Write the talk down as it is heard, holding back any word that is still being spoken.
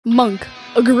Monk,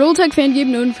 a Gorilla Tech fan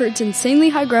game known for its insanely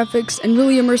high graphics and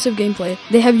really immersive gameplay.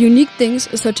 They have unique things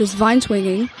such as vine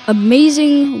swinging,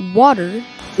 amazing water,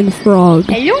 and frog.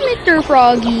 Hello, Mr.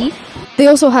 Froggy. They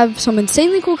also have some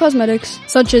insanely cool cosmetics,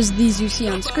 such as these you see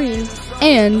on screen,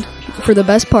 and, for the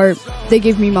best part, they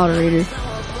gave me moderator.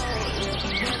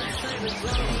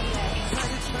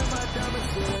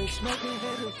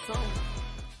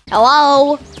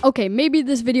 Hello. Okay, maybe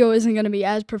this video isn't gonna be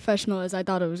as professional as I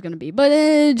thought it was gonna be, but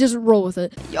just roll with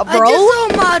it. Yo, bro.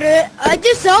 I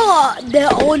just saw the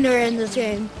owner in this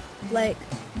game, like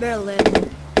barely.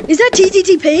 Is that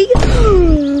TTT Pig?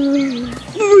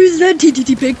 Is that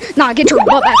TTT Pig? Nah, get your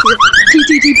butt back here.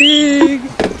 TTT Pig.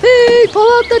 Pig,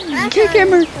 pull out the kick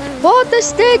hammer. Pull out the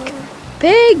stick.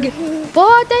 Pig,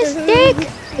 pull out the stick.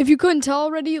 If you couldn't tell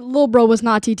already, Lil Bro was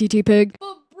not TTT Pig.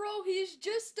 But bro, he's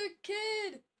just a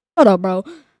kid. Shut up, bro.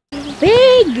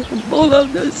 Pig, pull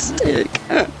out the stick.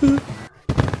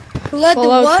 Pull out the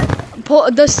what? Pull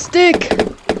the stick.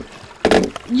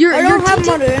 I don't have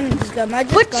moderator in this game. I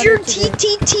just What's your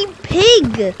TTT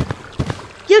Pig?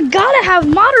 You gotta have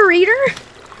moderator.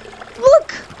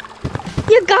 Look,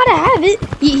 you gotta have it.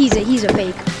 He's a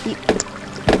fake.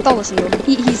 Don't listen to him.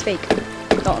 He's fake.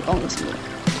 Don't listen to him.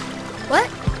 What?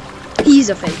 He's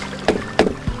a fake.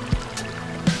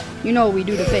 You know what we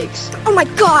do to fakes. Oh my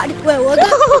god! Wait, what?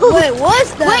 Wait,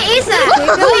 what's that? What is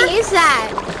that? What is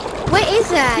that? What is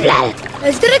that?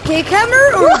 Is that a kick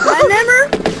hammer or a gun hammer?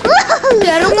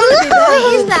 Yeah, I don't want to be that.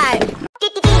 What is that?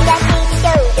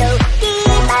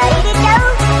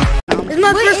 It's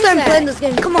my first time playing this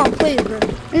game. Come on, please, bro.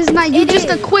 This is not. You just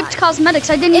equipped cosmetics.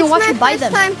 I didn't even watch you buy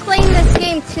them. It's my first time playing this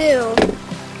game too.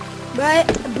 Right,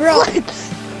 bro? What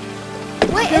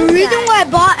The is reason that? why I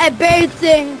bought a bird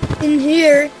thing in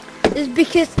here is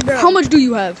because, bro. How much do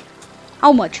you have?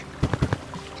 How much?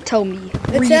 Tell me.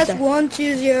 It Read says that.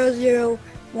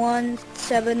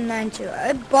 120011792.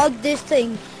 I bought this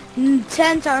thing 10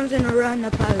 times in a row in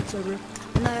a pirate server.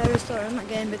 And I restarted my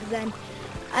game because then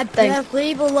I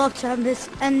played a lot of times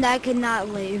and I cannot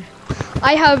leave.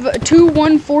 I have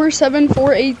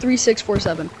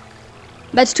 2147483647.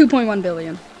 That's 2.1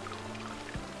 billion.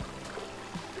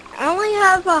 I only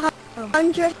have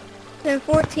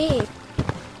 114.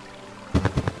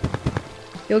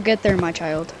 You'll get there, my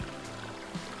child.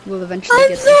 We'll eventually I'm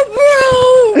get so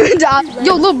broke! there.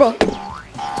 Yo, little bro.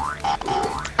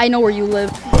 I know where you live.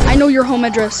 I know your home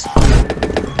address.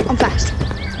 I'm fast.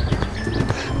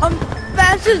 I'm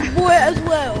fastest boy as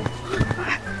well.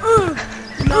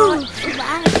 Not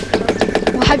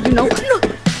fast. Well, how do you know?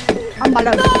 I'm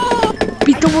about to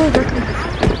beat the world record.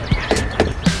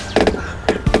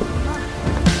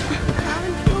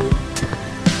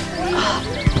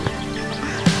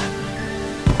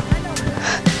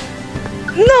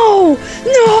 No!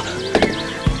 No!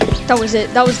 That was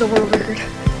it. That was the world record.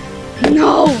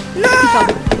 No! No!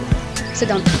 Sit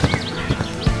down.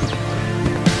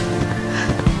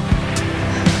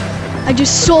 I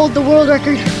just sold the world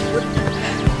record.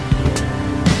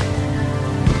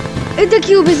 The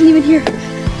cube isn't even here.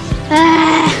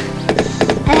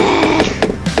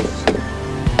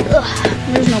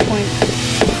 There's no point.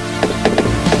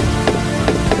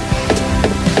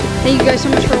 Thank you guys so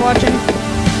much for watching.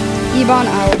 Ebon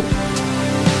out.